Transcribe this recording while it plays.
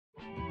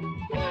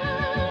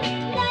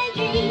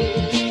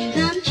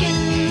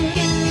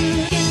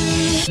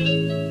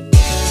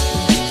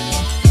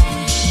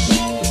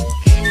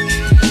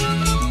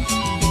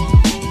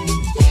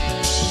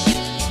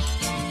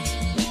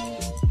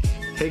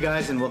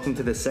guys, and welcome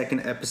to the second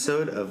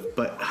episode of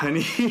But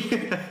Honey.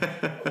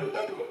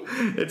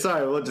 It's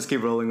alright, we'll just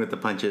keep rolling with the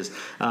punches.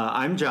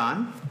 I'm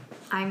John.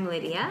 I'm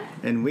Lydia.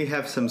 And we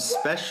have some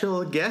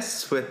special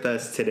guests with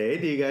us today.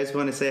 Do you guys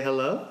want to say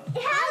hello?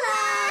 Hello!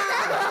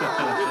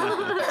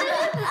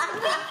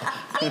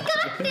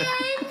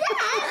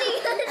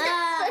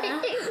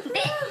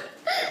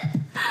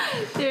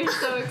 They're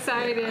so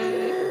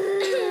excited.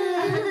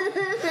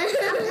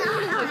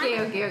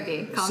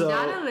 Okay. Calm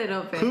down a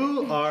little bit.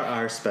 Who are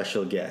our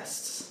special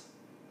guests?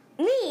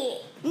 Me.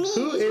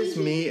 Who is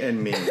me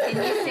and me? Can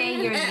you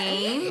say your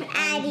name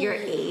and your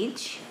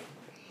age?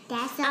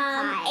 That's 8.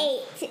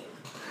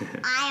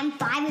 I am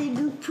 5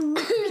 and do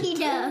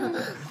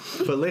Peter.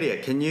 But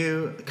Lydia, can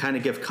you kind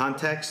of give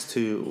context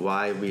to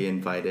why we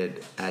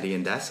invited Addie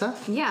and Dasa?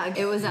 Yeah,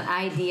 it was an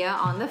idea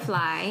on the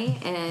fly,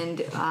 and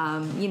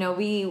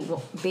we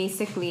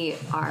basically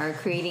are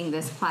creating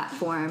this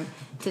platform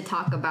to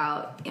talk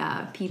about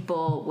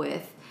people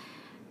with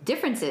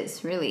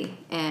differences, really.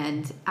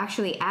 And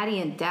actually, Addie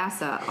and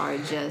Dasa are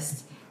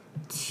just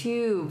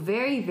two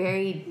very,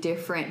 very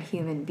different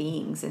human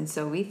beings, and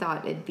so we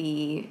thought it'd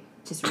be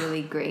just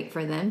really great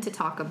for them to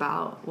talk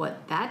about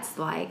what that's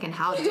like and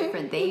how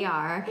different they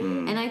are.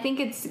 And I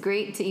think it's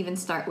great to even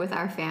start with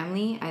our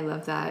family. I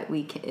love that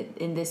we can,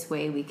 in this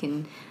way, we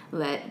can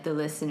let the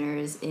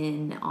listeners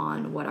in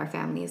on what our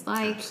family is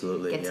like.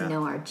 Absolutely, get to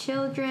know our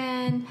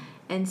children.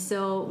 And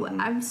so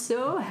I'm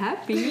so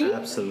happy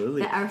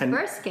Absolutely. that our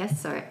first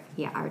guests are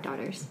our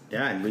daughters.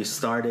 Yeah, and we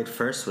started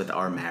first with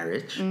our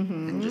marriage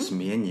and just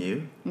me and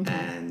you.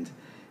 And,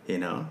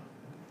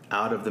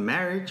 out of the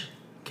marriage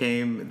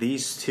came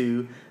these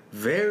two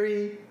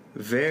very,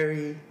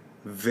 very,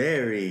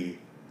 very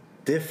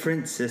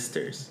different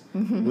sisters.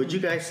 Would you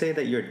guys say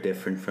that you're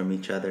different from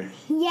each other?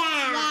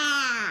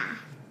 Yeah.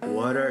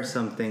 What are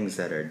some things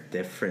that are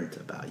different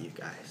about you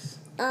guys?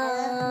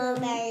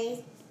 Blueberries.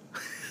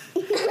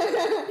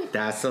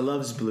 Dasa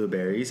loves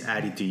blueberries.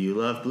 Addie, do you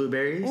love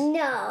blueberries?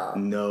 No.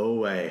 No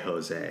way,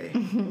 Jose.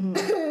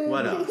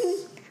 What else?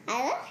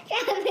 I love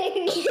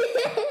strawberries.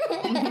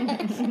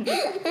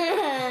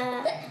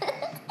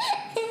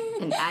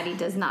 And Addie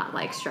does not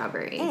like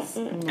strawberries.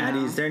 No.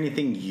 Addie, is there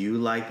anything you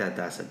like that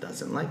Dasa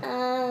doesn't like? Dad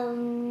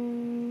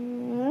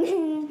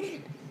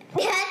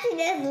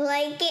doesn't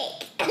like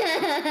cake.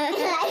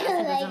 I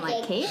don't doesn't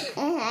like cake?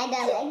 I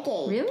don't like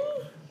cake. Really?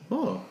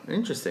 Oh,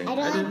 interesting. I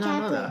don't did like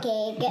not know chocolate that.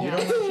 cake. You don't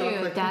like True.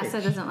 chocolate Dasa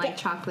cake? doesn't like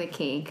chocolate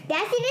cake.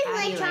 Daddy doesn't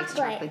Addie like likes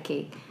chocolate chocolate.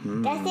 cake.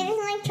 Daddy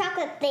doesn't like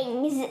chocolate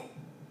things.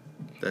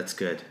 That's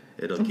good.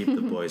 It'll keep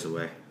the boys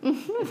away.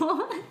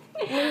 What?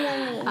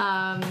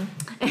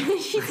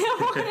 She said,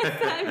 what does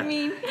that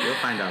mean? You'll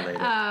find out later.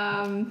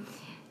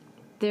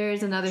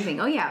 There's another thing.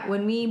 Oh yeah,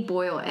 when we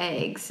boil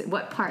eggs,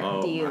 what part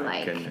do you my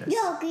like? goodness.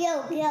 Yolk. Dasa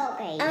likes the yolk,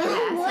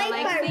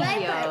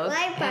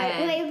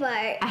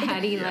 and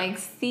Addie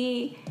likes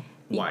the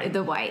White.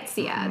 the whites.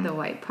 Yeah, the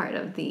white part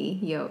of the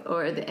yolk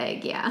or the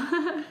egg.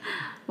 Yeah.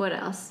 What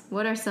else?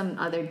 What are some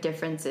other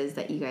differences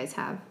that you guys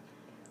have?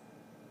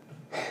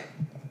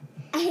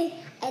 I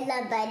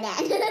love bananas.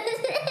 Bananas.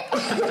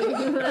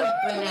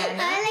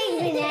 I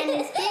like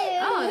bananas too.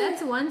 Oh,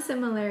 that's one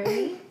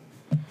similarity.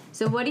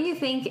 So what do you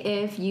think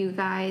if you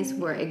guys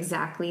were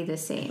exactly the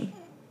same?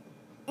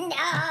 No,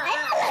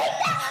 I don't like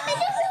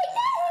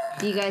that.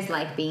 Do you guys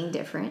like being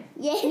different?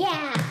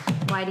 Yeah.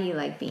 Why do you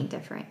like being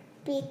different?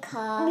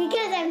 Because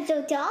I'm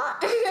so tall.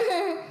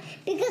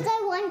 because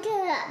I want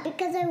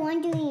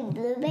to eat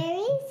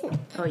blueberries.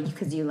 Oh,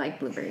 because you like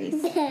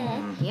blueberries.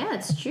 Yeah,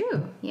 it's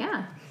true.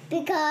 Yeah.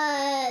 Because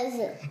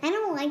I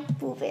don't like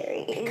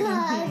blueberries.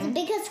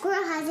 Because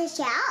Squirrel has a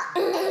shell.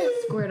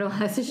 Squirtle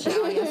has a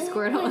shell. Yeah,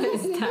 Squirtle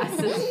is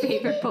Dasa's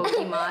favorite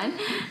Pokemon.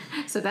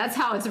 So that's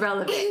how it's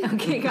relevant.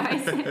 Okay,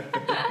 guys.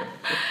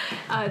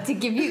 To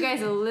give you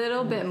guys a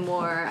little bit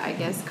more, I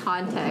guess,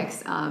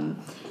 context,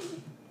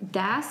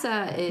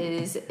 Dasa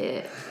is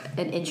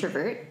an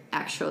introvert,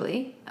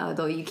 actually,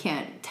 although you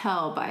can't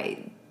tell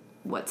by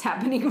what's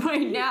happening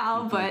right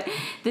now, but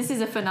this is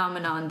a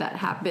phenomenon that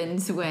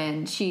happens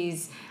when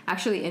she's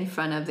actually in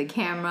front of the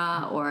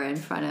camera or in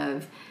front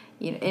of,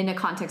 in a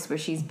context where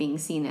she's being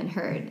seen and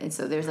heard. And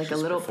so there's like a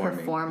little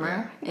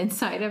performer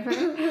inside of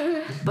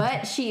her.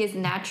 But she is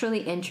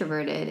naturally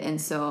introverted, and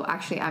so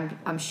actually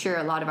I'm sure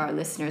a lot of our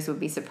listeners would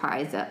be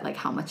surprised at like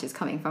how much is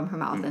coming from her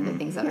mouth, and the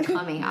things that are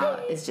coming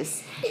out is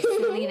just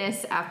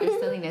silliness after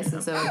silliness.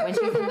 And so when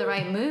she's in the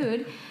right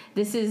mood,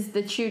 this is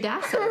the true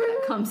Dasa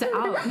that comes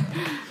out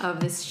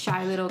of this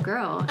shy little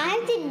girl. I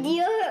have to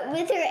deal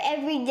with her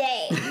every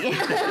day.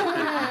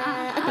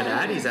 But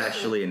Addie's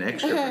actually an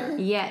extrovert.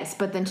 Yes,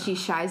 but then she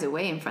shies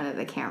away in front of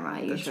the camera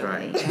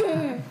usually. That's right.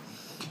 Yeah.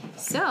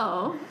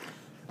 So,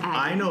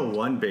 I know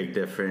one big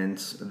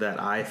difference that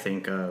I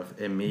think of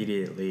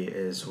immediately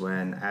is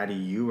when, Addie,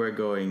 you were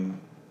going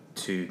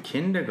to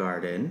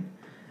kindergarten,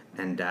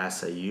 and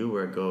Dasa, you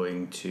were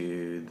going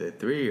to the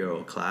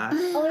 3-year-old class.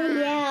 Oh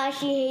yeah,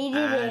 she hated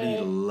Addie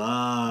it.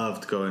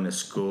 loved going to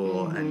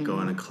school and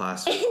going to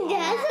class with all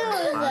Dasa her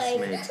was like-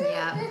 classmates.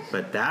 yeah.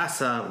 But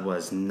Dasa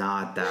was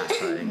not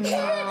Dasa.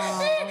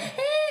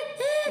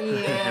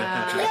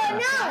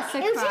 Dasa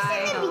It was just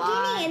cried in a the lot.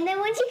 beginning, and then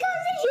when she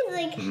comes in, she's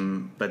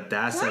like, But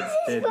Dasa Why is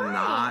did this fun?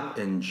 not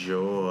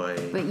enjoy.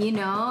 But you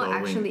know, going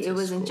actually, to it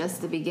wasn't school.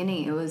 just the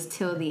beginning. It was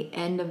till the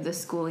end of the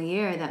school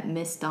year that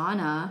Miss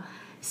Donna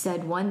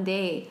said one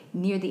day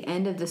near the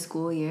end of the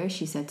school year,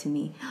 she said to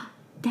me,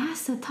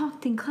 Dasa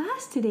talked in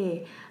class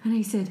today. And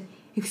I said,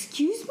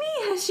 excuse me?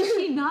 Has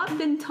she not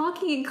been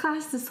talking in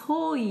class this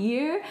whole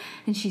year?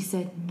 And she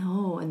said,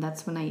 no. And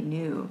that's when I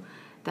knew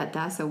that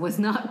Dasa was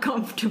not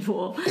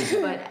comfortable.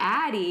 But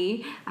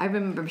Addie, I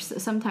remember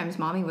sometimes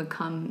mommy would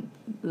come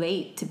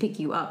late to pick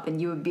you up and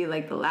you would be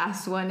like the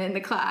last one in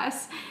the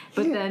class.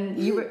 But then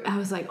I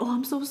was like, oh,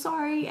 I'm so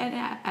sorry. And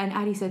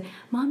Addie said,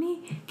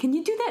 Mommy, can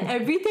you do that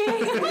every day?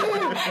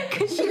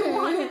 Because she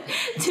wanted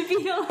to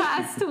be the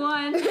last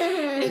one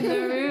in the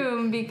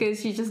room because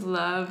she just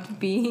loved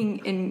being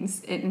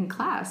in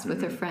class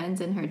with her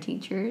friends and her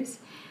teachers.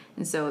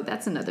 And so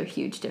that's another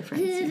huge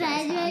difference. you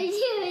guys have.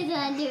 she was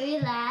on to be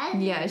last.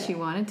 Yeah, she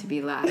wanted to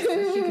be last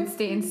so she could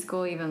stay in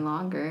school even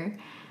longer.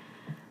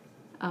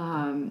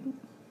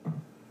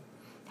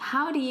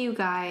 How do you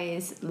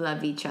guys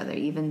love each other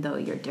even though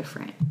you're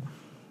different?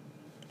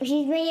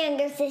 She's my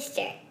younger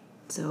sister.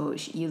 So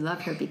you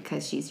love her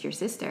because she's your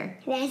sister.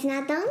 That's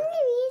not the only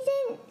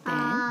reason.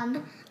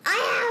 I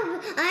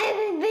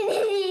haven't been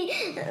any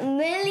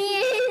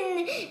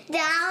million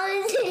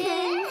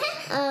thousand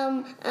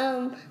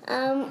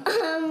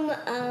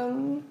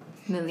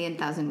Million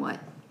thousand what?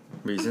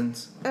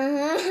 Reasons?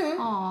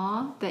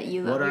 Aw, that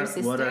you love your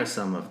sister. What are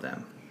some of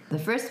them? The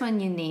first one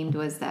you named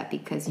was that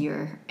because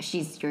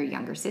she's your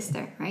younger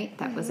sister, right?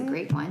 That was a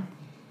great one.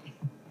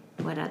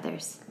 What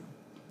others?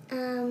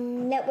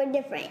 that were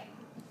different.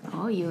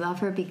 Oh, you love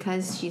her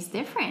because she's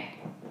different.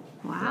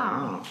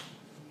 Wow.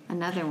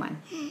 Another one.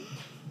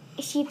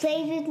 She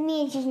plays with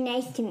me and she's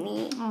nice to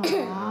me.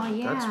 Oh,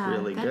 yeah. That's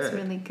really That's good.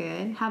 really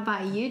good. How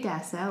about you,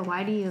 Dasa?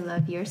 Why do you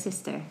love your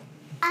sister?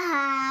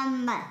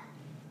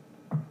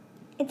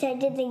 It's hard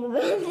to think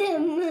about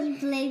them. She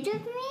plays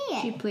with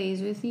me. She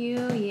plays with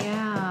you.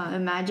 Yeah.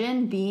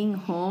 Imagine being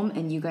home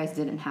and you guys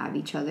didn't have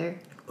each other.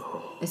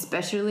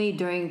 Especially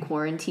during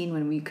quarantine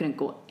when we couldn't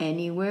go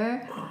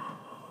anywhere.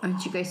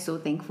 Aren't you guys so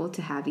thankful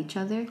to have each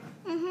other?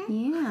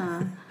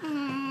 Yeah.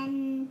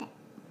 And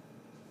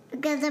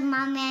because if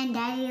Mom and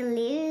Daddy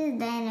leave,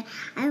 then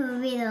I will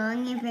be the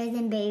only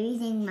person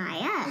babysitting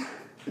Maya.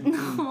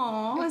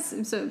 Aw,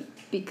 so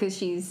because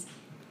she's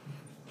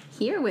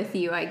here with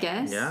you, I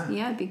guess. Yeah.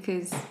 Yeah,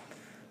 because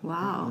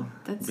wow,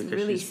 that's Because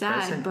really she's sad,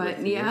 present but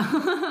with you.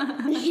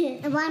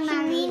 yeah. One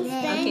more reason.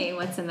 Okay,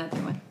 what's another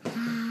one?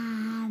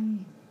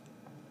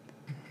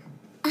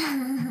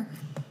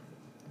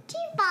 She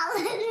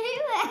follows me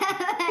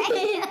wherever I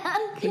go.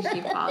 Because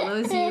she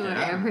follows you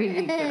wherever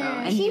you go,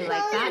 and She you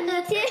like that.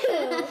 follows me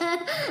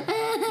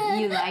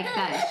too. You like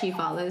that she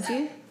follows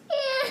you,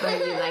 or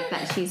you like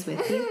that she's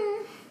with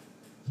you.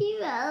 She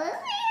follows me.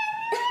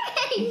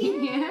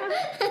 Yeah.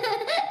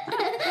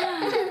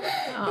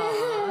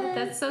 Aw,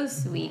 that's so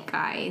sweet,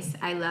 guys.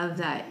 I love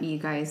that you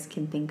guys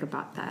can think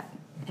about that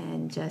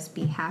and just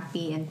be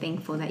happy and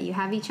thankful that you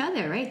have each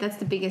other, right? That's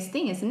the biggest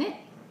thing, isn't it?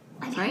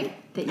 Right?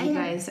 That you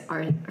guys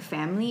are a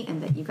family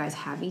and that you guys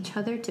have each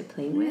other to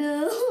play with.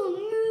 Can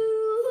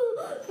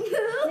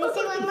I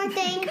say one more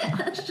thing?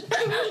 Can I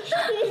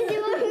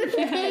say one more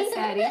thing?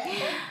 Sadie.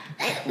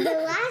 The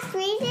last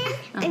reason,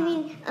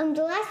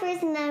 the last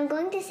reason that I'm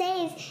going to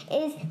say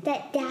is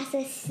that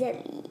Dasa's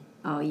silly.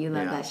 Oh, you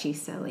love Yeah. that she's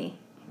silly.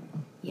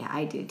 Yeah,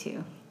 I do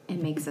too.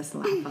 It makes us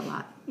laugh a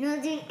lot. No,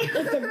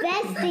 it's the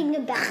best thing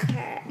about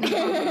her.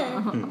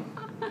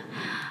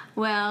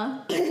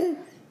 Well,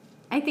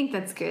 I think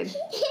that's good.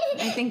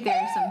 I think there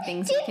are some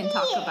things we can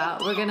talk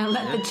about. We're gonna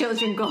let the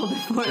children go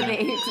before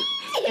they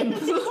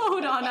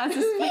implode on us,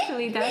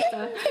 especially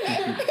Dasa.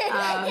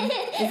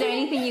 Is there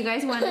anything you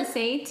guys want to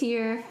say to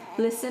your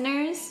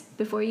listeners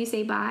before you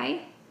say bye?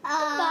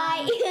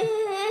 Bye.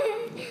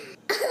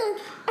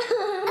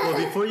 Well,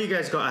 before you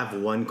guys go, I have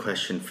one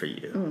question for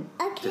you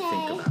to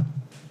think about.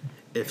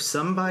 If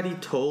somebody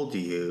told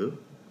you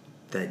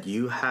that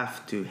you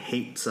have to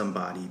hate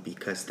somebody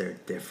because they're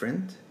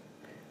different,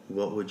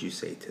 what would you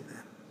say to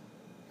them?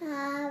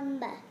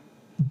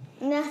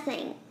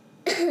 Nothing.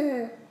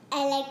 I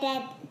like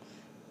that.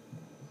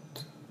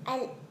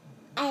 I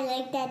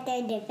like that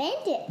they're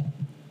different.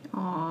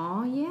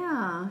 Oh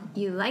yeah,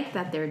 you like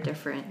that they're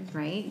different,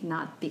 right?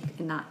 Not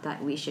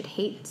that we should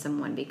hate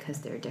someone because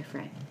they're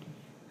different,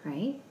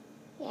 right?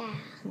 Yeah.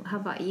 How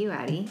about you,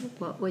 Addie?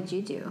 What would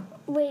you do?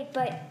 Wait,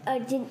 but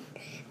do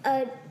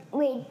I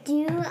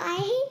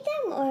hate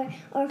them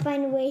or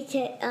find a way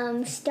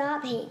to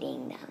stop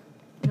hating them?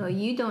 No,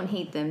 you don't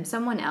hate them.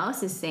 Someone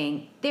else is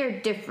saying they're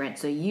different,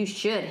 so you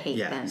should hate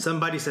Yeah, them.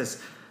 somebody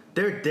says,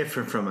 they're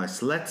different from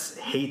us, let's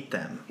hate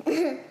them.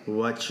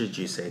 What should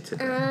you say to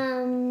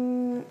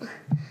them?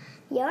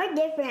 You're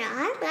different.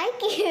 I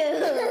like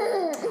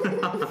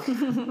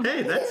you.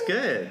 Hey, that's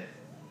good.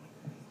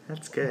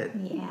 That's good.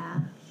 Yeah.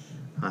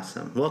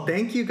 Awesome. Well,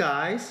 thank you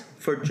guys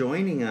for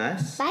joining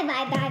us. Bye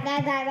bye bye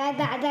bye bye bye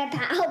bye bye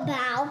pow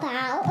pow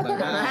pow.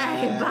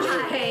 Bye-bye.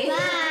 Bye. Bye.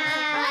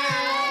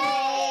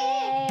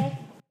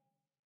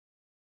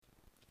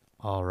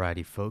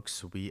 Alrighty,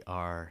 folks, we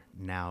are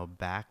now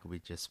back. We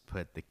just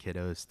put the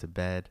kiddos to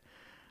bed.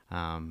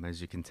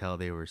 As you can tell,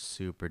 they were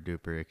super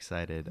duper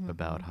excited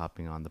about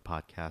hopping on the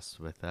podcast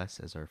with us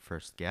as our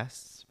first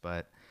guests.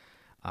 But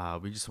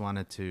we just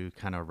wanted to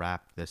kind of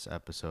wrap this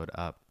episode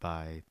up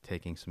by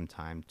taking some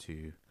time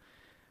to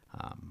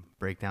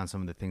break down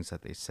some of the things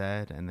that they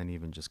said, and then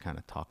even just kind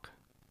of talk.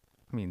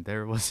 I mean,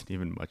 there wasn't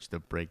even much to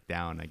break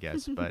down, I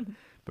guess, but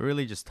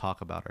really just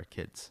talk about our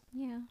kids.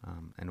 Yeah.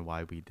 And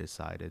why we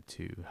decided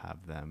to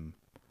have them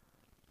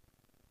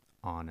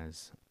on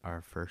as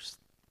our first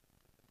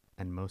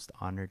and most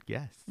honored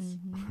guests.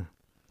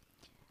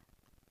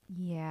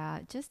 Yeah,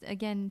 just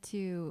again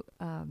to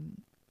kind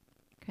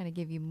of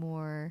give you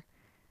more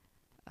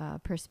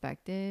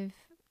perspective.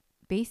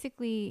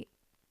 Basically,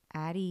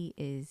 Addie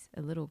is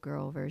a little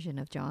girl version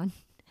of John,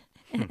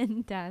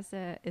 and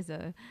Dasa is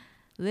a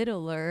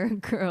littler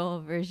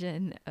girl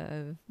version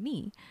of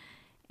me.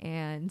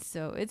 And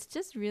so it's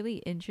just really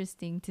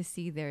interesting to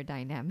see their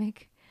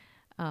dynamic.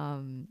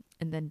 And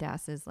then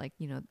Das is like,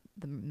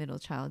 the middle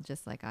child,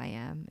 just like I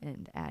am.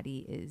 And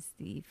Addie is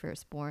the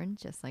firstborn,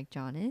 just like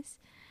John is.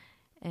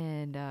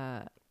 And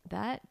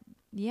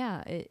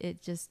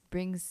it just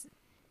brings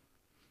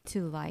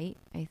to light,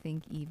 I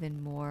think,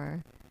 even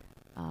more,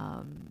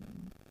 I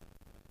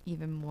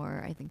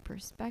think,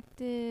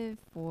 perspective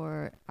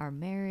for our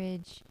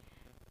marriage.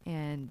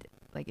 And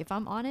like, if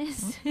I'm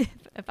honest,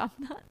 if I'm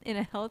not in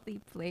a healthy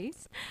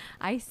place,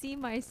 I see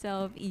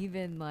myself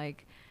even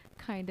like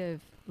kind of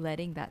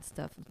letting that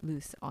stuff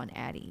loose on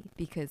Addie,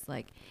 because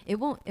like it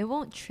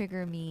won't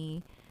trigger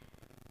me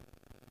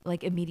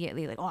like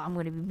immediately, like, oh, I'm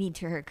gonna be mean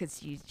to her because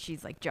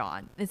she's like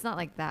John. It's not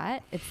like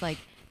that. It's like,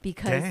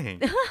 because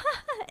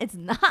it's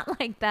not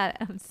like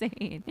that.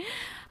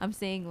 I'm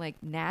saying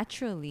like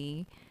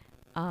naturally,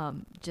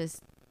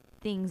 just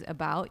things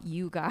about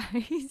you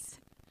guys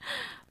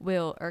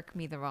will irk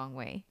me the wrong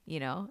way,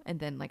 and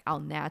then like I'll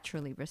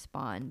naturally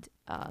respond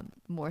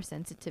more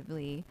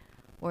sensitively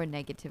or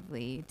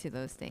negatively to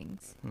those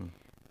things.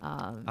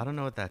 I don't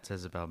know what that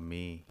says about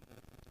me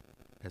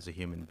as a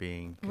human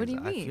being. What do you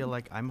mean? I feel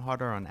like I'm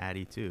harder on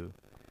Addie too.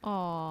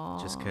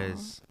 Aww. Just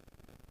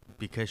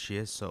because she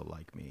is so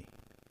like me,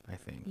 I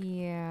think.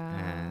 Yeah.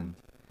 And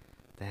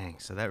dang,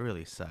 so that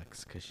really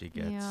sucks because she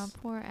gets... Yeah,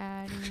 poor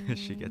Addie.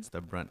 she gets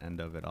the brunt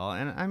end of it all.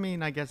 And I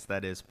mean, I guess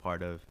that is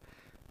part of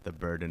the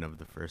burden of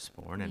the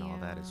firstborn and all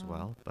that as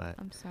well. But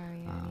I'm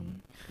sorry,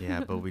 Addie.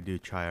 yeah, but we do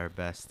try our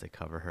best to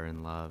cover her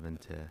in love and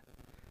to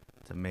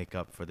make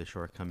up for the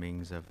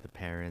shortcomings of the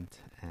parent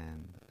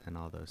and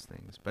all those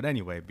things. But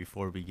anyway,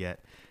 before we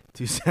get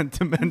too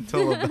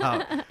sentimental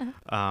about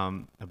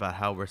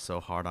how we're so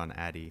hard on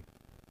Addie,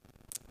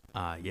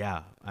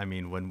 yeah, I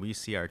mean, when we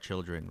see our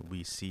children,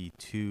 we see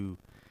two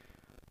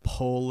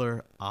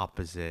polar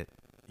opposite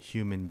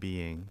human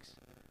beings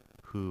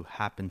who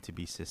happen to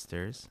be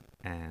sisters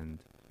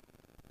and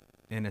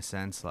in a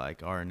sense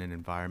like are in an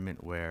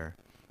environment where,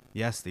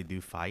 yes, they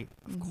do fight,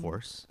 of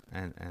course,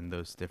 and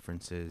those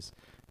differences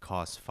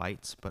cause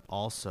fights, but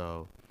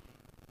also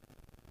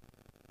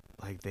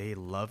like they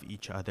love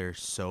each other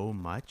so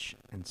much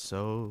and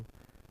so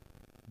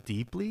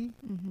deeply,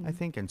 I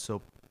think, and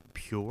so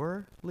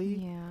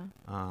purely,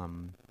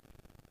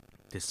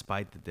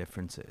 despite the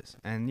differences.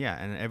 And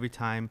yeah, and every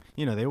time,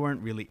 they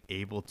weren't really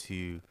able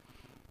to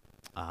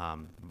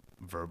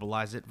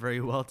verbalize it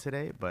very well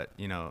today, but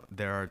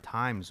there are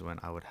times when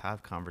I would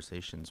have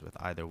conversations with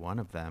either one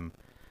of them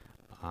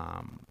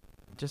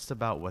just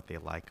about what they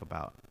like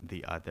about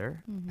the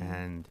other.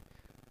 And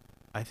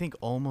I think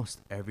almost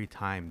every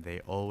time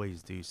they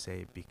always do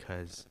say,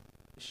 because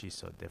she's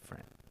so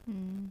different,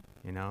 and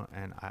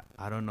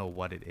I don't know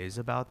what it is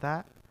about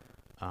that.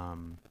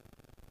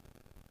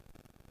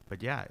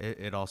 But yeah,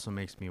 it also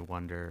makes me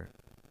wonder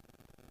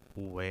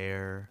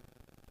where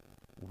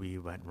we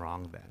went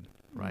wrong then,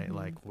 right?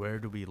 Like, where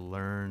do we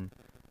learn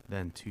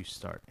then to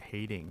start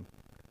hating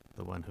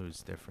the one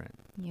who's different?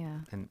 Yeah.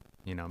 And,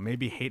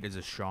 maybe hate is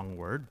a strong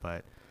word,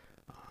 but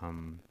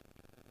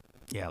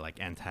yeah, like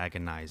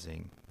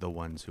antagonizing the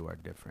ones who are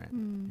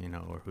different,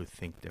 or who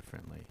think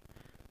differently.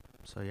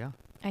 So yeah.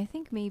 I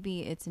think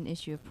maybe it's an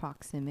issue of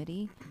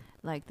proximity,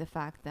 like the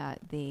fact that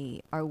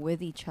they are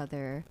with each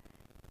other,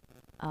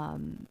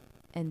 and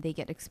they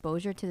get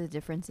exposure to the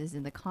differences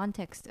in the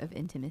context of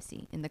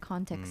intimacy, in the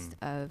context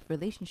of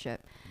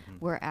relationship,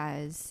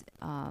 whereas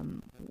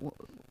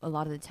a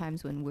lot of the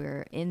times when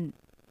we're in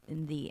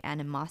the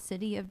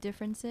animosity of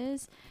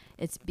differences,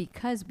 it's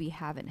because we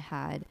haven't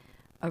had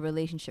a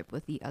relationship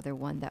with the other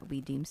one that we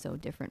deem so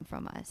different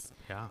from us.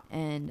 Yeah.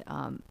 And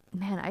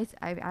man,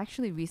 I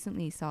actually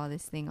recently saw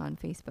this thing on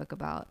Facebook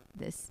about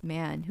this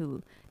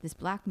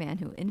black man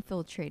who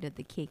infiltrated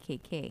the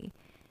KKK.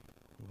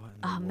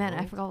 Oh man,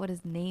 I forgot what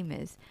his name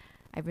is.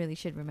 I really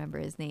should remember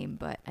his name,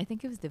 but I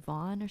think it was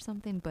Devon or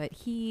something. But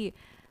he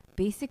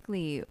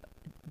basically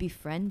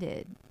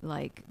befriended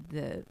like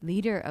the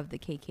leader of the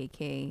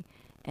KKK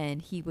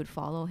and he would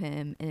follow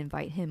him and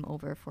invite him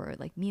over for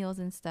like meals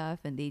and stuff,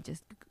 and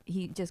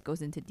he just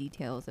goes into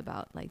details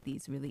about like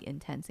these really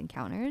intense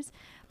encounters,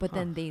 but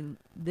then they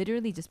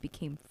literally just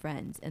became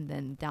friends, and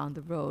then down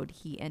the road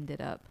he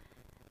ended up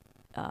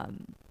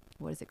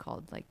what is it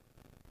called, like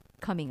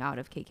coming out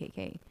of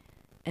KKK,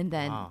 and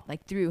then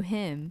like through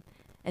him,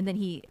 and then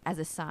he, as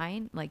a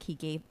sign, like he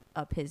gave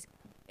up his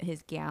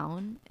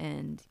gown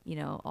and, you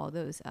know, all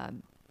those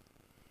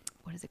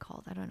what is it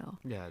called? I don't know.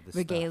 Yeah, the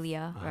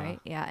regalia, stuff. right?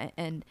 Yeah,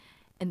 and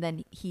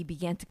then he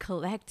began to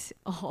collect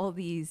all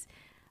these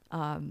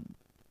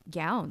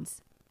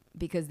gowns,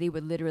 because they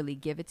would literally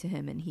give it to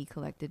him, and he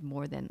collected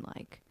more than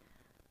like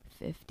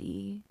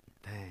 50.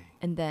 Dang.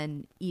 And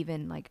then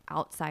even like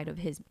outside of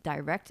his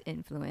direct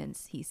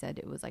influence, he said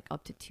it was like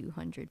up to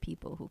 200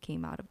 people who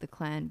came out of the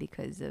Klan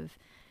because of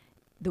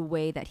the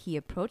way that he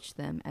approached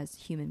them as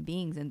human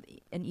beings. And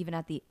even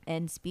at the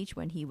end speech,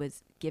 when he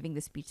was giving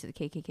the speech to the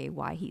KKK,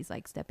 why he's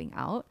like stepping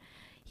out,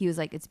 he was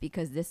like, it's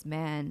because this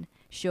man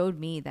showed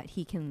me that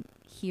he can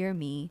hear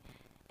me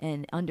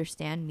and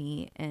understand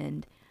me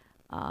and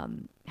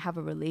have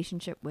a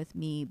relationship with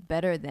me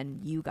better than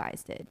you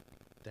guys did.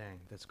 Dang,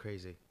 that's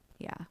crazy.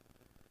 Yeah.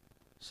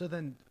 So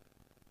then,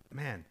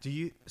 man, do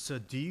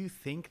you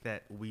think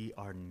that we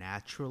are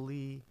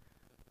naturally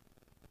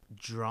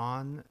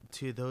drawn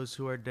to those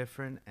who are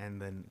different and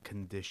then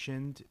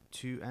conditioned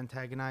to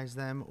antagonize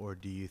them, or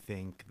do you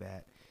think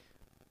that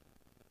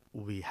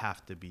we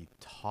have to be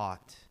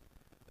taught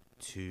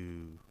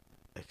to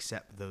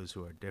accept those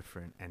who are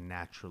different and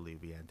naturally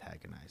we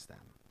antagonize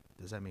them?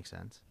 Does that make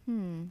sense?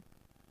 When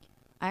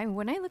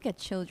I look at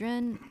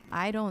children,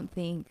 I don't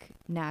think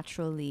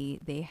naturally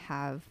they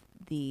have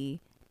the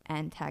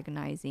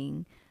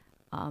antagonizing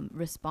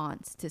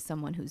response to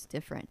someone who's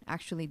different.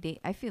 Actually,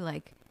 I feel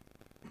like,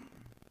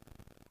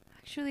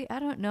 I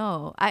don't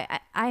know. I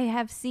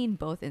have seen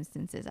both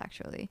instances,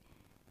 actually,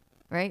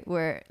 right?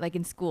 Where like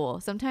in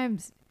school,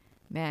 sometimes,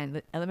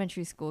 man,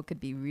 elementary school could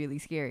be really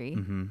scary.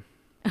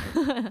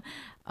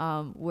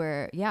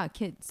 Where, yeah,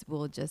 kids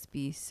will just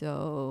be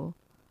so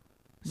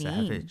mean.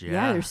 Savage,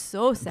 Yeah, they're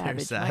so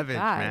savage. Savage,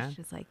 my gosh. man.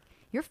 It's like,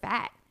 you're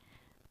fat.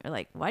 Or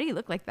like, why do you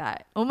look like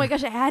that? Oh my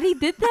gosh, Addie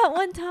did that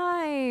one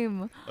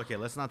time. Okay,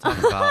 let's not talk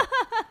about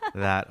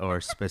that or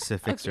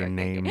specifics or Okay.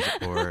 names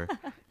or,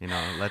 you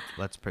know,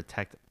 let's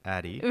protect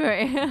Addie.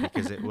 Right.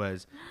 Because it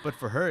was, but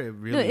for her, it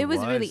really No, it was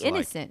really like,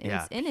 innocent. It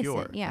yeah, was innocent.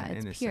 pure Yeah, and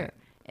it's innocent.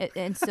 pure.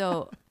 And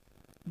so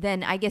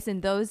then I guess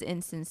in those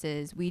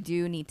instances, we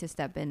do need to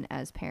step in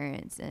as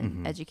parents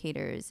and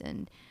educators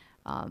and,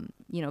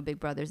 you know, big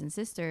brothers and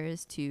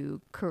sisters to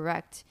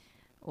correct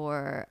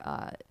or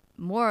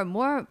more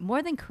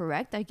than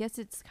correct. I guess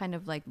it's kind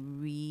of like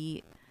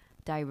redirecting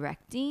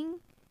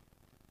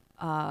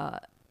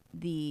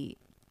the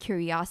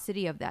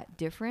curiosity of that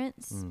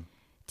difference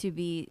to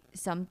be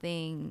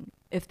something,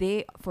 if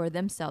they, for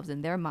themselves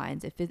in their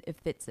minds, if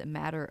it's a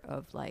matter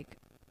of like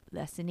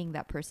lessening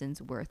that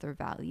person's worth or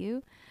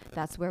value,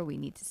 that's where we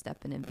need to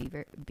step in and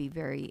be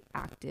very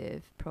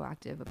active,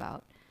 proactive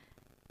about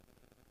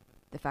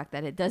the fact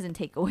that it doesn't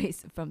take away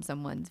from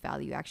someone's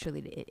value. Actually,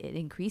 it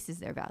increases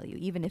their value,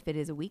 even if it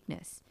is a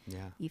weakness.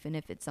 Yeah. Even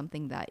if it's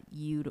something that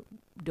you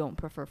don't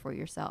prefer for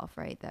yourself,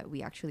 right? That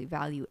we actually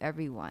value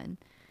everyone.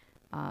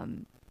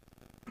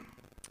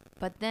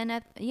 But then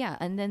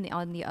and then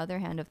on the other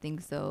hand of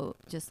things, though,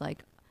 just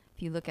like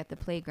if you look at the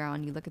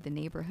playground, you look at the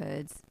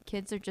neighborhoods,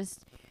 kids are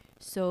just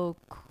so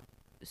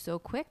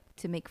quick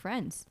to make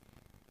friends.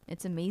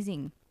 It's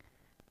amazing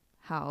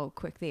how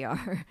quick they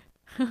are.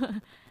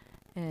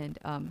 And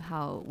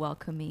how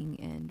welcoming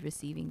and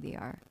receiving they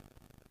are.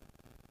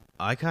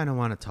 I kind of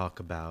want to talk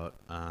about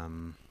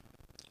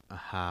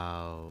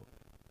how,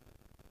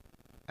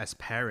 as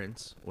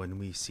parents, when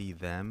we see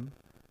them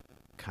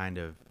kind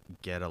of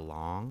get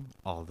along,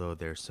 although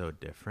they're so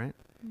different,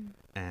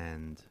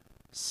 and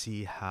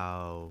see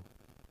how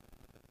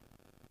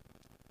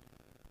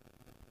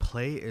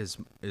play is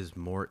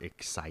more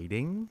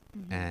exciting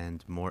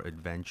and more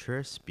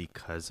adventurous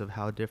because of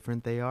how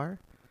different they are.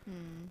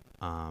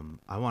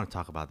 I want to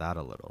talk about that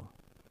a little,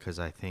 because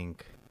I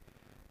think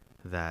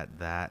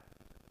that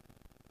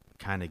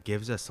kind of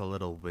gives us a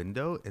little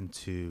window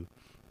into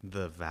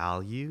the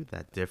value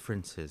that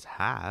differences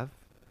have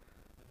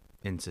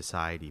in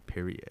society,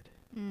 period.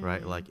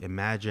 Right? Like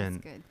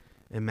imagine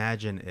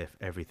if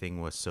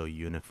everything was so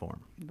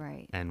uniform,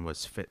 right, and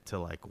was fit to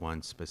like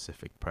one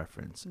specific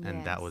preference,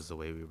 and that Yes. was the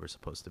way we were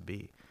supposed to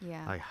be.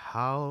 yeah, Like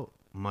how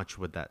much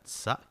would that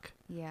suck?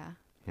 yeah,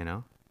 You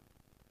know?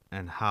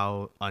 And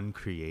how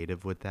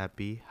uncreative would that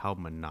be? How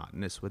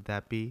monotonous would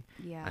that be?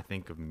 yeah, I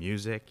think of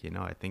music, you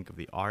know, I think of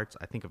the arts,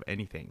 I think of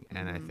anything.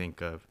 And I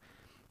think of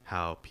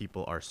how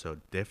people are so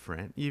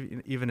different,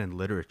 even in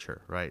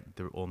literature, right?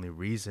 The only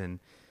reason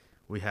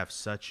we have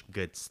such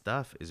good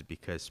stuff is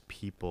because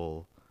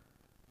people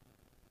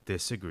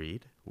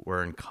disagreed,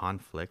 were in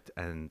conflict,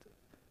 and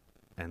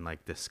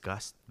like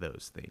discussed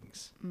those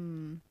things,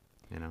 you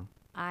know?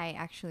 I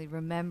actually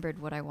remembered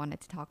what I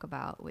wanted to talk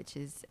about, which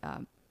is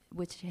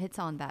which hits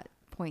on that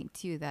point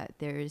too that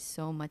there is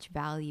so much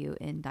value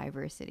in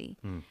diversity,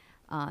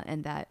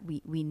 and that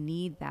we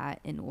need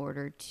that in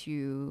order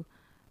to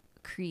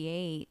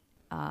create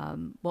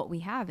what we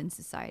have in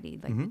society,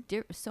 like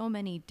so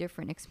many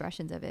different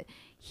expressions of it.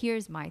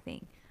 Here's my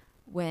thing.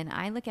 When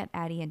I look at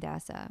Addie and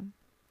Dasa,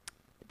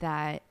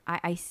 that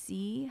I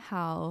see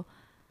how,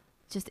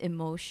 just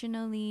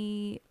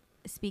emotionally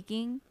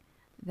speaking,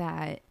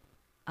 that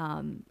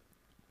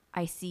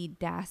I see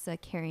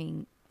Dasa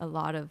carrying a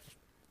lot of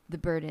the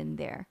burden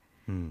there.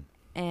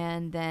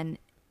 And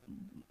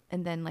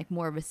then like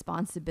more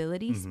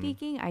responsibility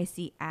speaking, I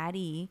see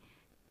Addie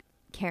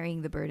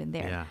carrying the burden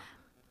there. Yeah.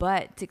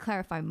 But to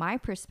clarify my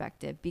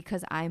perspective,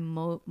 because I'm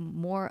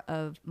more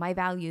of, my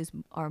values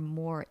are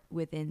more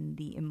within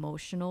the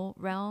emotional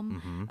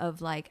realm of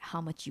like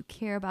how much you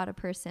care about a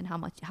person,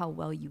 how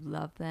well you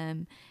love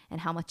them, and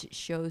how much it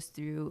shows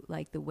through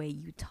like the way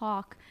you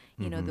talk,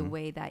 you know, the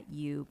way that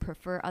you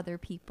prefer other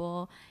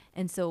people.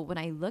 And so when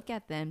I look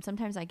at them,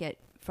 sometimes I get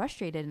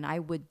frustrated and I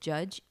would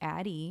judge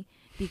Addie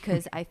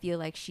because I feel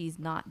like she's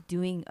not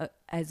doing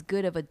as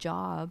good of a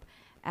job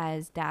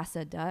as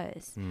Dasa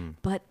does.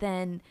 But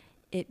then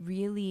it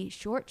really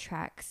short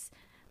tracks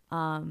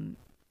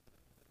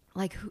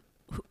like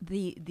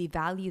the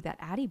value that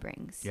Addie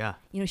brings. Yeah.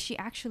 You know, she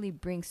actually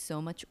brings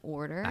so much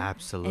order.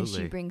 Absolutely. And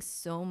she brings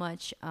so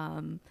much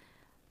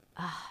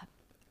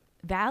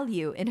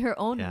value in her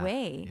own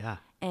way. Yeah.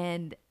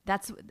 And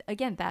that's,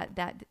 again,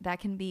 that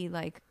can be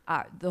like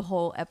the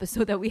whole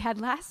episode that we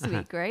had last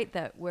week, right?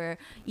 That where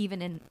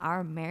even in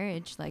our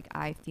marriage, like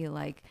I feel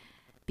like,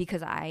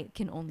 because I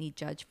can only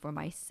judge for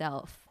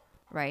myself,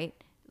 right?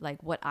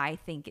 Like what I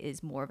think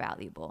is more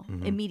valuable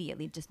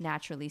immediately, just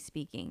naturally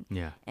speaking.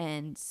 Yeah.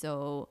 And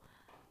so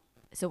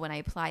when I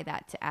apply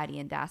that to Addie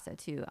and Dasa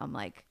too, I'm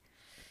like,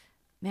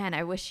 man,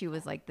 I wish she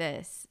was like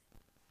this.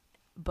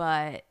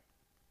 But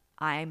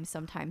I'm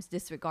sometimes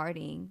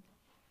disregarding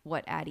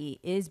what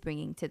Addie is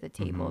bringing to the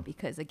table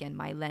because, again,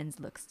 my lens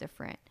looks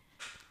different.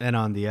 And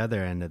on the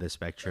other end of the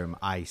spectrum,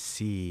 I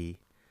see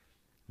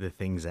the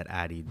things that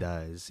Addie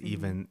does,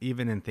 even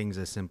in things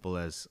as simple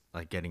as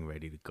like getting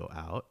ready to go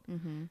out,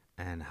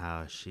 and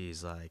how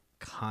she's like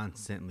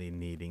constantly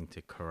needing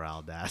to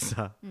corral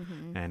Dasa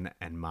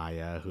and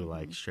Maya, who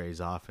like strays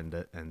off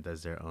and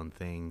does their own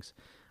things,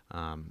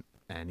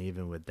 and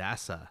even with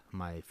Dasa,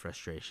 my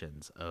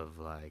frustrations of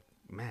like,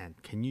 man,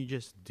 can you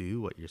just do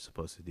what you're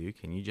supposed to do?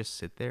 Can you just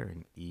sit there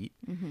and eat?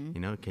 You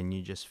know, can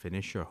you just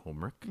finish your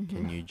homework?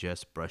 Can you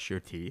just brush your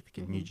teeth?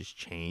 Can you just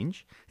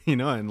change? You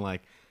know, and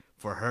like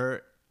for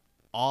her,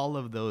 all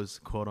of those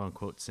quote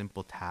unquote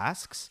simple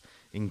tasks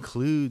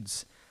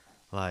includes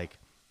like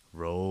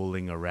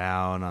rolling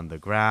around on the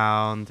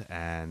ground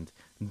and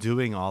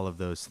doing all of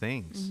those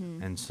things.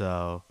 And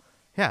so,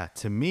 yeah,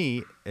 to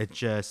me, it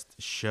just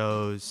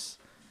shows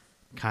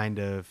kind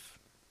of,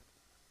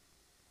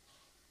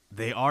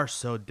 they are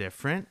so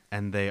different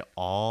and they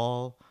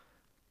all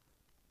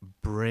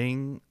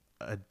bring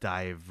a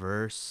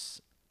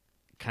diverse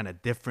kind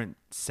of different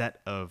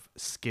set of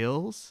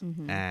skills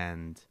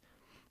and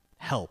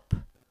help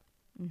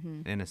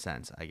in a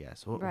sense, I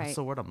guess. What's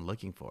the word I'm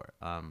looking for?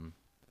 I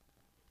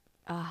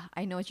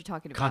know what you're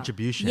talking about.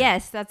 Contribution.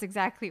 Yes, that's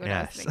exactly what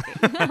I was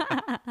thinking.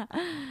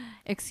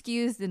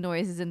 Excuse the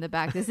noises in the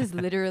back. This is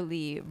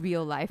literally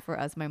real life for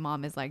us. My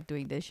mom is like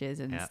doing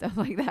dishes and stuff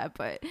like that.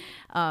 But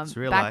It's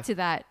real back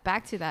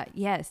life. to that.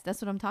 Yes,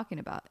 that's what I'm talking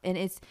about. And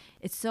it's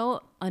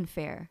so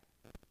unfair.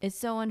 It's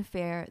so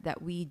unfair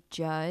that we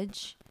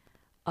judge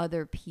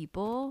other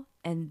people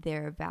and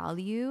their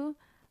value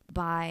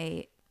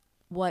by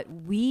what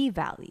we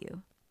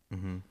value,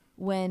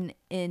 when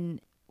in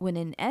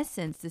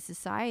essence the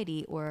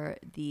society or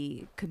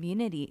the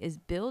community is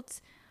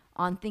built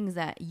on things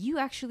that you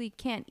actually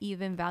can't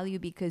even value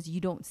because you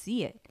don't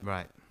see it.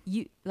 Right.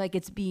 You like,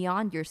 it's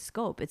beyond your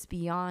scope. It's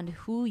beyond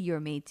who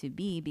you're made to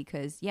be,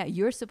 because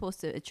you're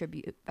supposed to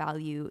attribute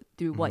value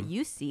through what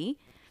you see,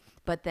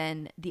 but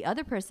then the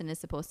other person is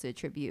supposed to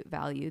attribute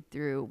value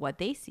through what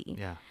they see.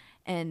 Yeah.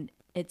 And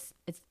it's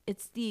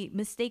the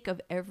mistake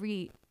of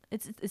every.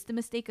 It's the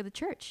mistake of the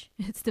church.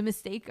 It's the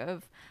mistake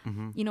of,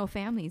 you know,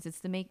 families. It's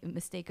the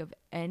mistake of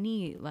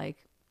any like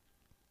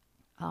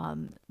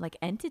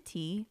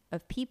entity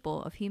of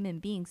people, of human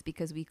beings,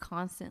 because we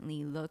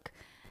constantly look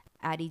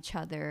at each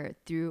other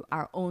through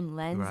our own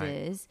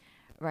lenses,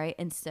 right?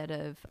 Instead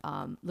of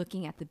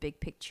looking at the big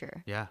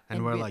picture. Yeah.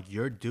 And we're like,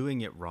 you're doing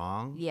it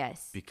wrong.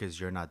 Yes. Because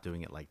you're not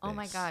doing it like this. Oh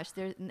my gosh.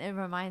 It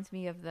reminds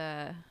me of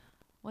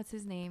what's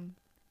his name?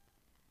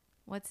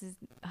 Was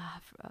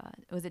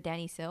it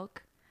Danny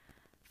Silk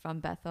from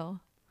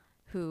Bethel,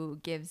 who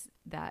gives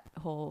that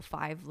whole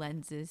 5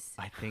 lenses?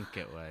 I think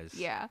it was.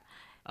 Yeah.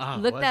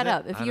 Look Look that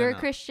up. If you're a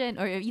Christian,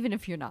 or even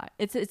if you're not,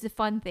 it's a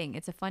fun thing.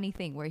 It's a funny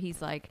thing where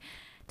he's like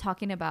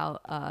talking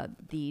about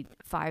the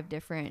 5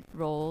 different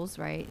roles,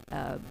 right,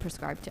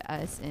 prescribed to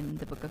us in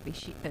the book of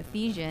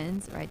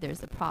Ephesians, right? There's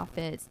the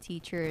prophets,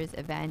 teachers,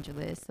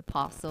 evangelists,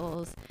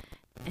 apostles,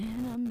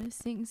 and I'm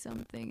missing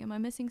something. Am I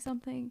missing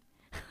something?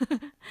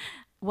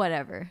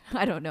 whatever.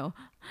 I don't know.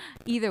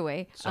 Either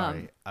way.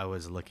 Sorry, I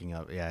was looking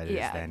up. Yeah, it is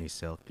yeah. Danny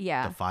Silk.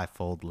 Yeah. The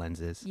fivefold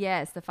lenses.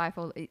 Yes, the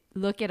fivefold.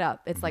 Look it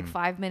up. It's like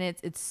 5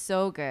 minutes. It's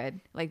so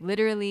good. Like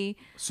literally.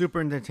 Super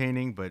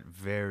entertaining, but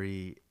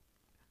very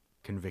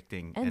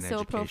convicting And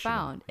so educational.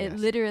 profound. It Yes.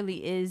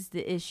 literally is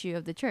the issue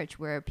of the church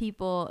where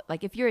people,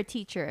 like if you're a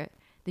teacher,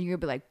 then you're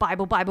gonna be like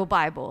Bible, Bible,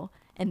 Bible,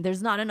 and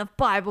there's not enough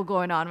Bible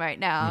going on right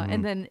now.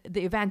 And then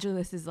the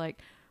evangelist is like,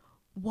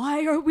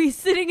 why are we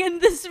sitting in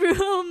this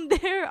room?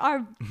 There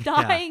are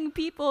dying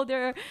people.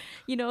 There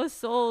are,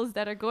 souls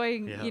that are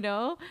going,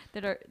 Yeah.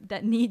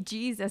 that need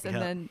Jesus. And Yeah.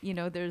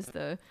 then, there's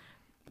the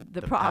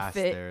The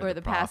prophet pastor, or the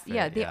the past.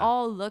 Yeah, prophet, they yeah.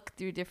 all look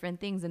through different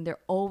things, and they're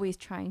always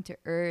trying to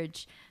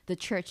urge the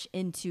church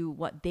into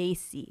what they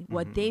see,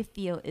 what they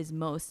feel is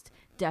most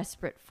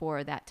desperate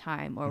for that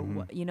time, or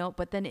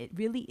but then it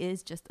really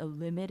is just a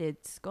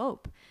limited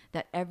scope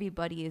that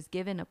everybody is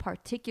given a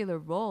particular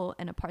role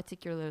and a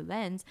particular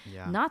lens,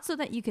 Yeah. not so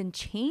that you can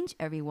change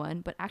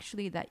everyone, but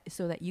actually that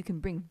so that you can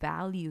bring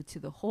value to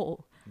the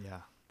whole.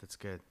 Yeah, that's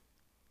good.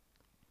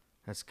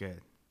 That's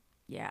good.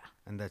 Yeah.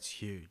 And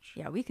that's huge.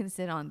 Yeah, we can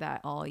sit on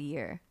that all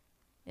year.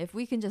 If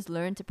we can just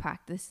learn to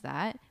practice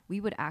that,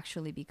 we would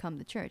actually become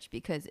the church,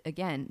 because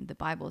again, the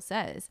Bible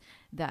says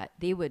that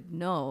they would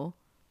know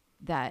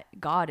that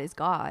God is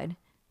God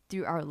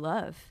through our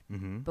love.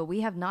 But we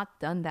have not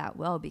done that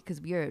well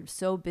because we are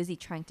so busy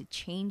trying to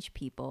change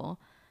people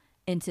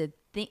into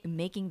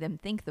making them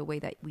think the way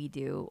that we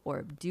do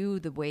or do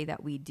the way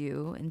that we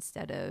do,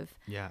 instead of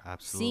Yeah,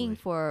 absolutely. seeing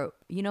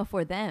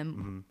for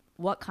them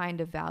what kind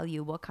of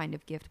value, what kind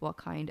of gift, what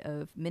kind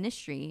of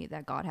ministry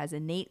that God has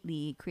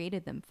innately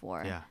created them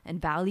for. Yeah.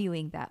 And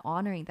valuing that,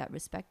 honoring that,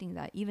 respecting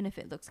that, even if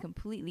it looks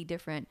completely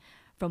different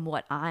from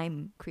what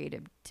I'm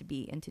created to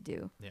be and to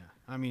do. Yeah.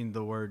 I mean,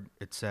 the word,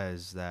 it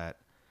says that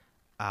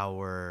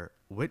our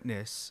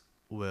witness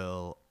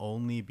will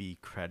only be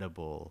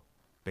credible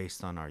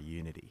based on our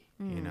unity,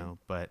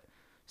 but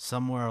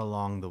somewhere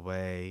along the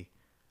way,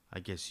 I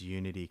guess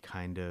unity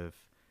kind of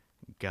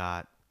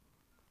got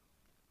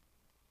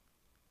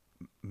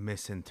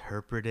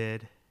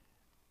misinterpreted,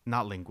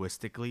 not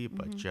linguistically,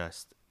 but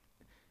just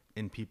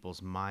in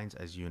people's minds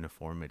as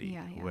uniformity,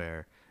 Yeah, yeah.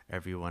 where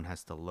everyone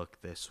has to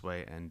look this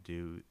way and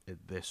do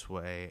it this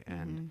way,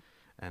 and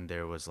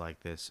there was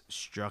like this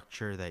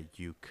structure that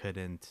you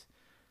couldn't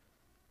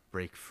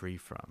break free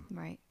from,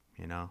 Right.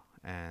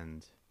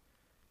 and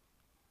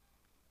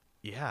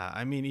yeah,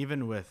 I mean,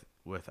 even with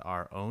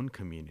our own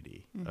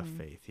community of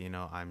faith,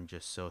 I'm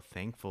just so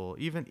thankful,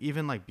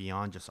 even like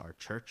beyond just our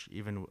church,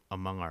 even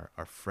among our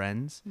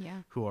friends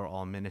Yeah. who are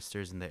all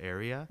ministers in the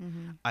area.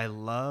 I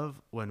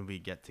love when we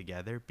get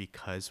together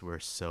because we're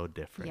so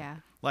different. Yeah.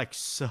 Like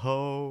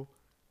so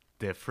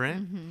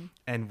different,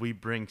 and we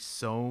bring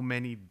so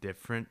many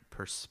different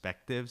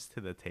perspectives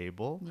to the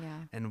table.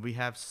 Yeah. And we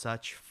have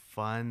such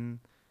fun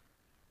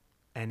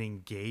and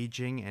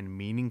engaging and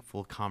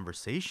meaningful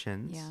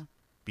conversations Yeah.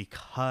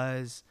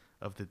 because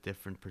of the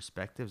different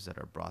perspectives that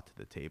are brought to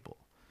the table,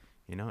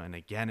 and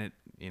again, it,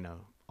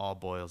 all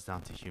boils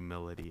down to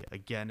humility.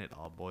 Again, it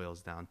all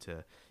boils down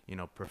to,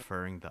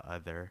 preferring the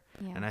other.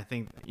 Yeah. And I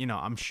think,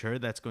 I'm sure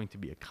that's going to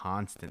be a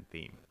constant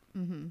theme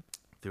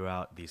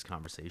throughout these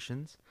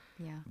conversations,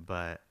 Yeah.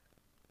 but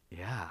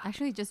yeah.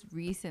 Actually, just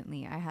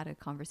recently, I had a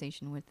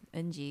conversation with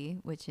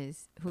Unji,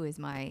 who is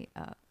my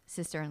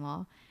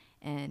sister-in-law,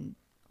 and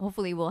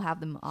hopefully we'll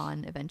have them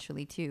on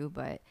eventually too.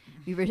 But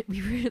we were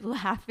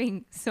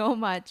laughing so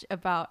much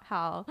about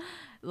how,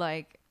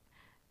 like,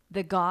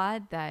 the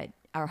God that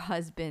our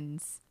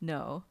husbands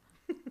know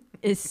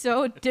is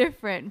so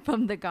different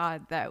from the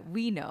God that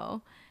we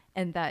know,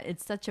 and that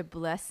it's such a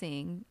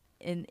blessing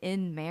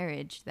in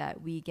marriage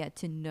that we get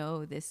to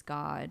know this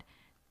God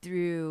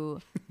through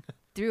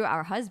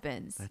our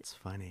husbands. That's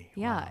funny.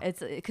 Yeah, Wow. it's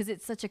because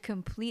it's such a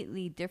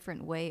completely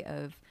different way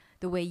of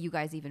the way you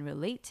guys even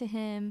relate to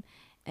him,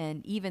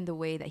 and even the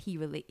way that he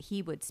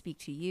would speak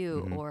to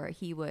you or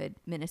he would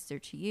minister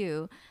to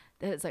you.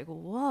 That it's like,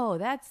 whoa,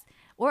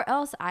 or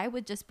else I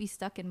would just be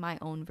stuck in my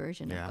own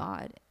version Yeah. of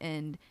God,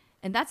 and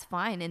that's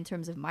fine in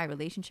terms of my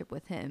relationship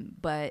with him.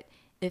 But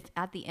if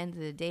at the end of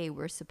the day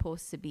we're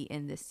supposed to be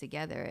in this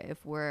together,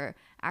 if we're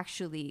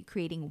actually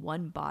creating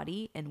one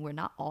body and we're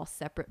not all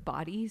separate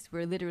bodies,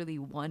 we're literally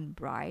one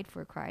bride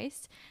for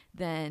Christ,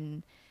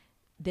 then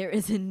there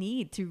is a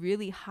need to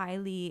really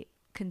highly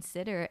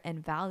consider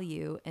and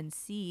value and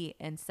see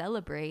and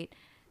celebrate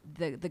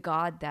the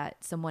God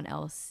that someone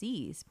else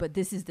sees. But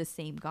this is the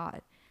same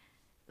God.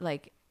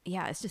 Like,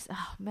 yeah, it's just,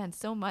 oh man,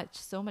 so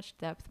much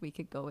depth we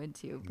could go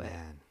into. But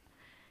Man.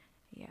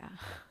 yeah.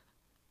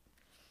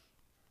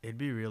 It'd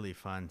be really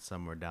fun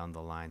somewhere down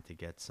the line to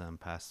get some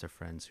pastor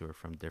friends who are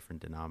from different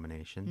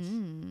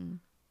denominations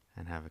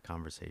and have a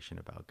conversation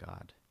about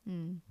God.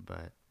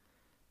 But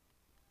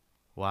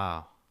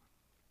wow.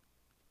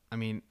 I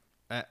mean,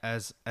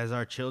 as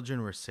our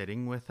children were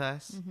sitting with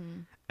us,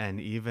 and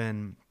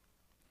even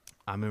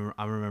I'm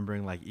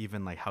remembering like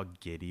even like how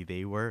giddy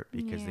they were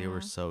because they Yeah.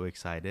 were so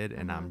excited,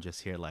 and I'm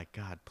just here like,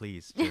 God,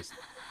 please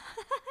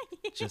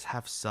just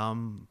have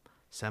some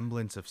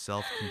semblance of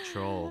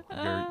self-control.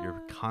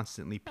 You're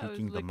constantly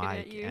peeking the looking at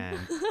mic, you.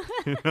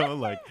 and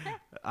like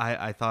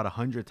I thought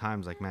 100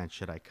 times, like, man,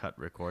 should I cut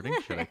recording?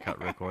 Should I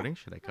cut recording?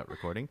 Should I cut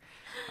recording?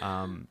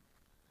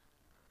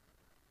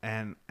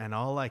 And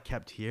all I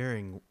kept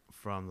hearing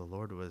from the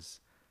Lord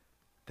was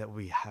that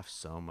we have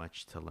so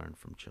much to learn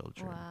from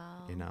children.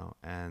 Wow.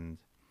 And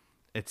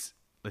it's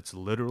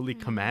literally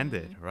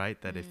commanded, right?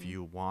 That if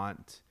you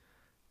want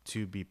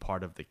to be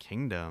part of the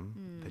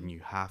kingdom, then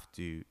you have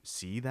to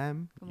see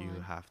them,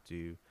 you have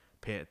to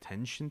pay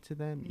attention to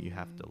them, you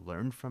have to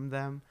learn from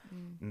them,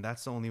 and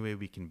that's the only way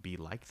we can be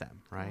like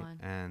them, right?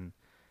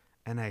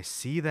 And I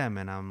see them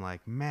and I'm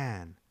like,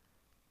 man,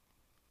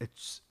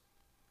 it's,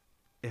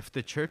 if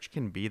the church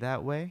can be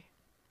that way,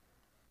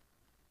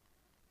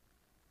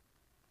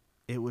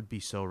 it would be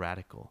so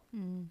radical.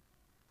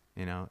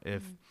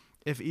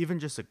 If even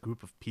just a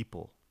group of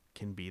people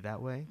can be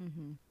that way,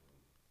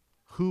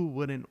 who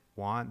wouldn't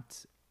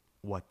want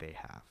what they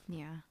have?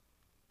 Yeah.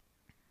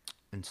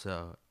 And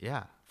so,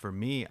 yeah, for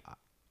me,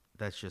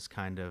 that's just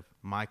kind of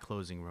my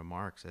closing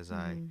remarks as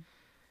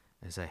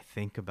I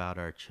think about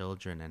our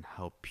children and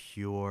how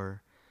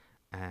pure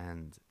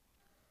and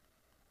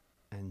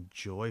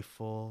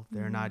joyful.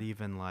 They're not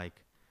even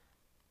like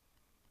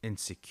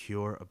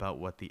insecure about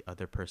what the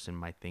other person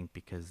might think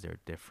because they're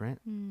different.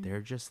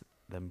 They're just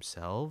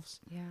themselves.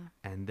 Yeah.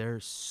 And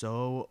they're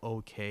so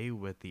okay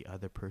with the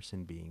other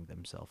person being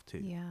themselves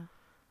too. Yeah.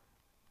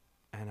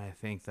 And I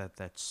think that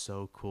that's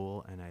so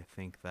cool. And I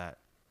think that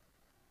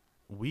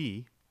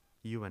we,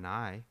 you and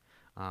I,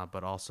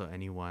 but also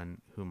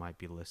anyone who might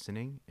be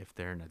listening, if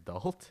they're an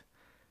adult,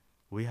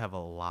 we have a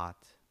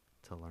lot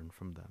to learn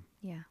from them.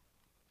 Yeah.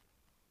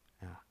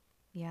 Yeah.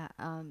 Yeah.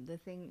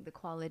 The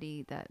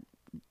quality that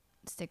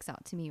sticks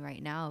out to me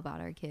right now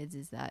about our kids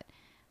is that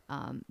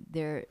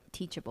they're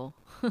teachable.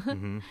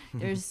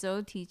 They're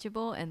so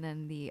teachable. And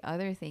then the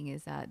other thing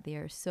is that they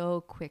are so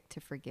quick to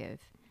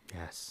forgive.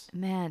 Yes.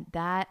 Man,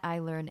 that I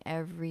learn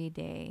every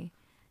day.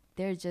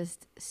 They're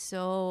just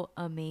so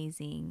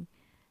amazing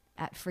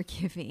at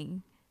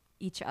forgiving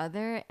each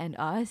other and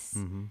us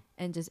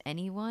and just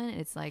anyone.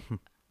 It's like,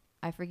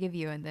 I forgive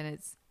you. And then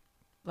it's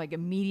like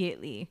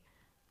immediately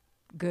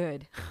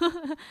good.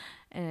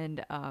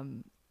 And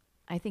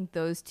I think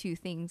those two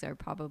things are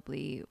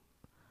probably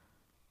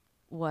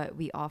what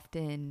we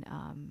often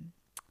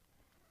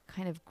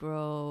kind of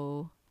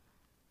grow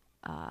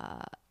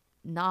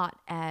not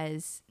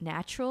as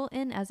natural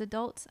in as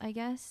adults, I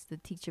guess, the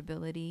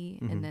teachability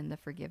and then the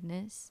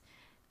forgiveness,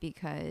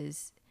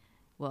 because,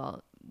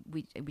 well,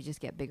 we just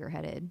get bigger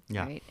headed,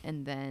 right?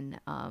 And then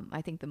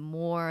I think the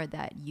more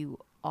that you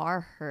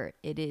are hurt,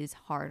 it is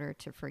harder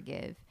to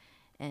forgive.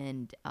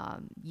 And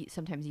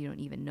sometimes you don't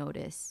even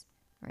notice,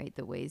 right,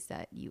 the ways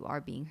that you are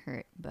being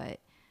hurt.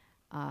 But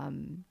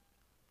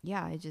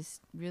yeah, I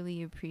just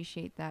really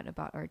appreciate that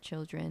about our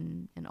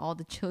children and all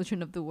the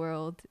children of the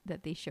world,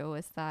 that they show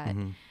us that,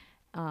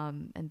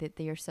 and that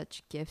they are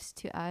such gifts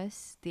to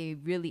us. They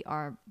really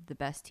are the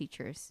best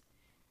teachers.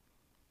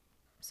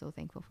 So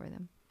thankful for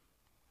them.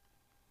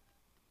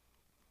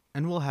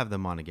 And we'll have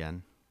them on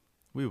again.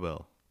 We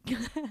will.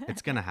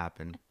 It's going to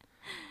happen.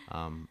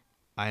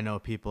 I know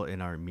people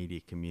in our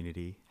immediate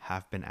community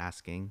have been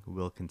asking,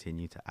 will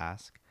continue to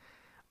ask.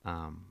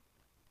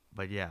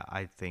 But yeah,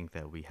 I think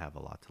that we have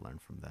a lot to learn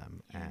from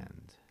them,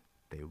 and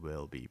they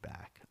will be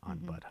back on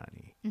Bud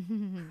Honey.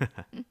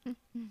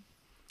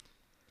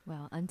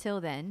 Well,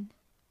 until then,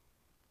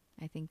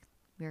 I think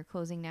we're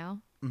closing now.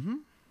 All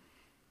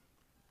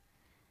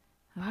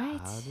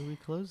right. How do we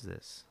close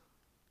this?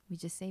 We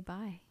just say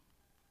bye.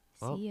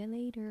 Well, See you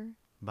later.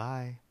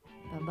 Bye.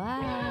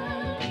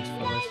 Bye-bye. Thanks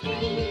for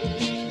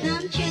listening.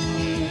 Some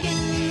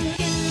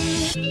children